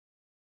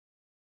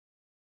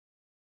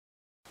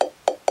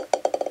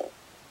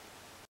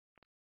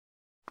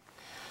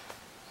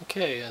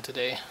Okay,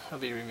 today I'll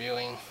be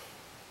reviewing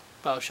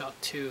Bioshock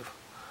 2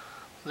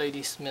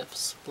 Ladysmith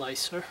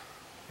Splicer.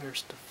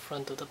 Here's the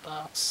front of the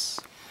box,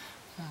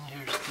 and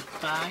here's the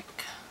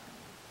back.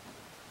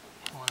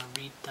 If you want to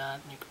read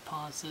that, you can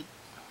pause it.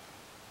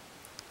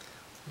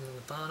 And at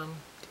the bottom,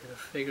 the other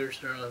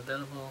figures are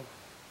available.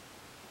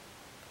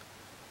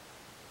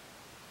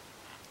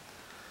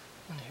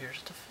 And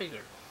here's the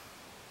figure.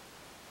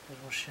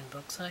 Here's what she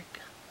looks like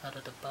out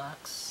of the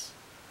box.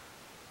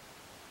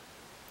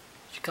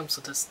 She comes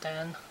with a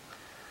stand,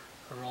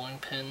 a rolling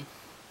pin,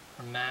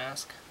 her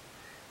mask,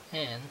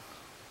 and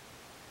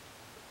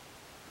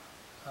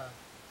a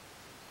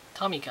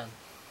Tommy gun.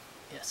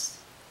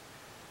 Yes.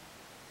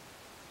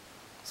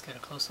 Let's get a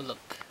closer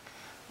look.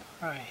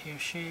 Alright, here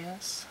she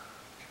is.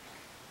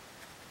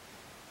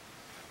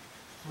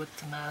 With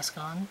the mask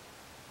on,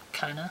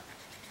 kinda.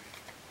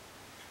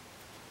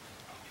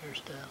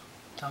 Here's the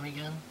Tommy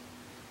gun.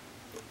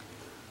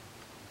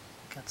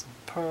 Got some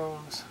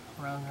pearls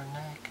around her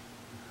neck.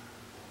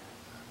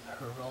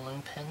 Her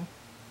rolling pin.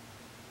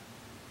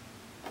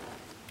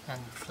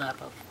 And the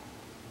flap of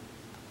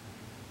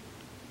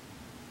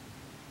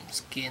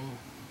skin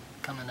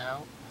coming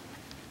out.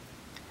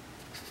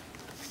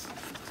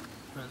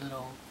 Her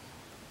little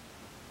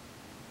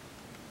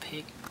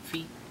pig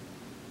feet.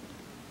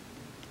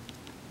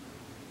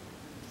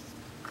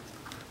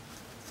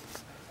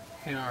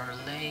 Here are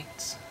her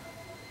legs.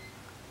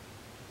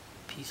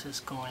 Pieces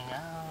going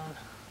out.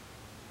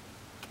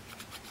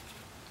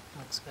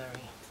 Looks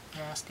very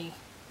nasty.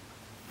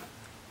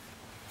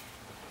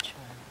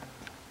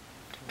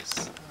 To the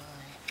side. You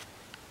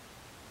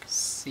can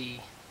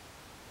see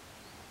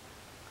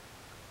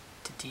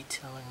the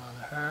detailing on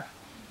her.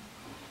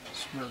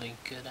 It's really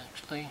good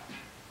actually.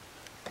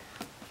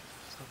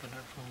 Let's look at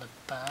her from the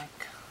back.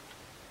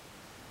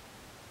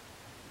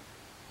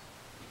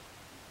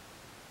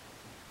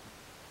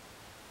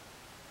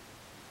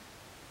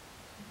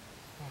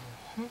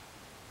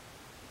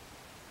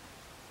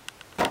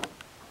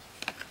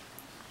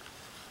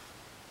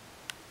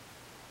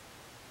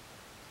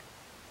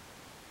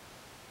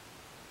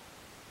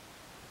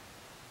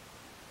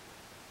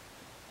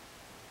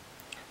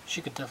 She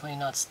could definitely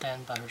not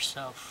stand by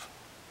herself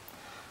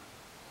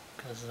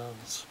because of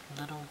those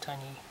little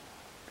tiny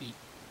feet.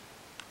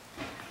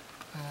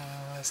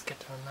 Let's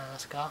get her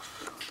mask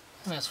off.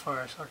 And as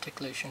far as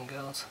articulation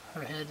goes,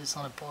 her head is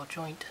on a ball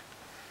joint,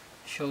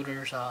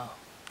 shoulders are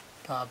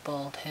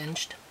ball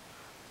hinged,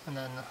 and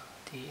then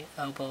the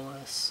elbow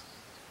is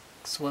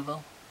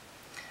swivel,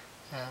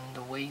 and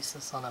the waist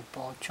is on a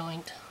ball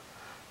joint,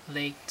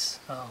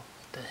 legs,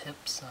 the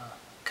hips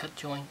cut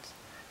joint,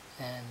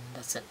 and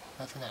that's it,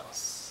 nothing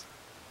else.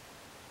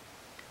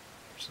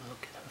 Here's a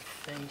look at her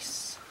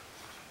face.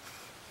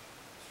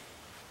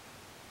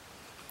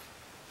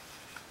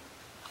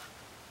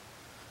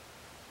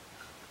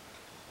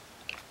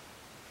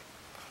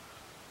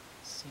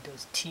 See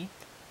those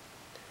teeth?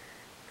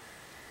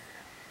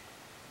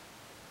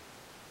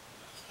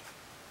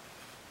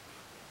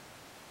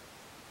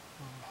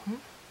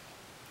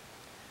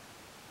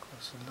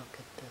 Closer look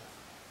at the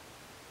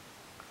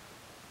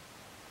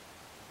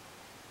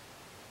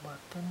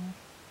weapon.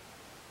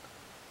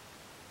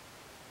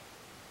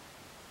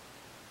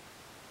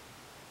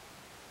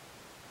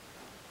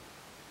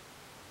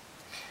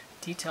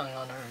 Detailing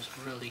on her is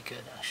really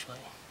good actually.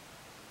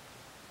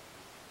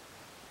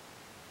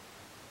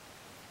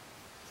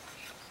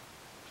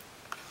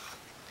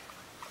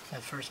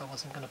 At first I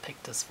wasn't going to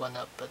pick this one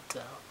up, but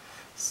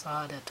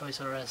saw it at Toys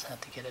R Us, had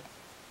to get it.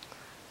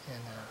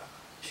 And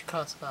she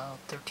costs about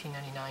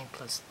 $13.99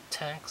 plus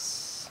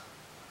tax.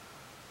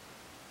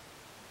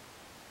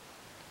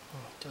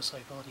 Just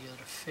like all the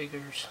other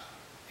figures,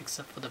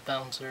 except for the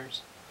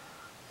bouncers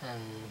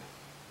and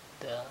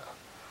the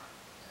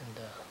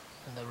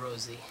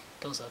Rosie.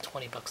 Those are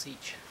 $20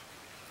 each.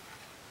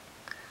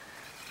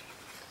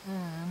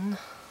 And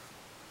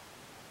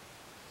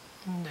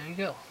there you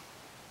go.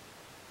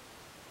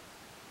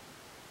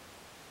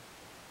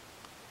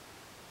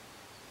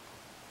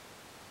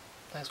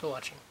 Thanks for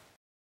watching.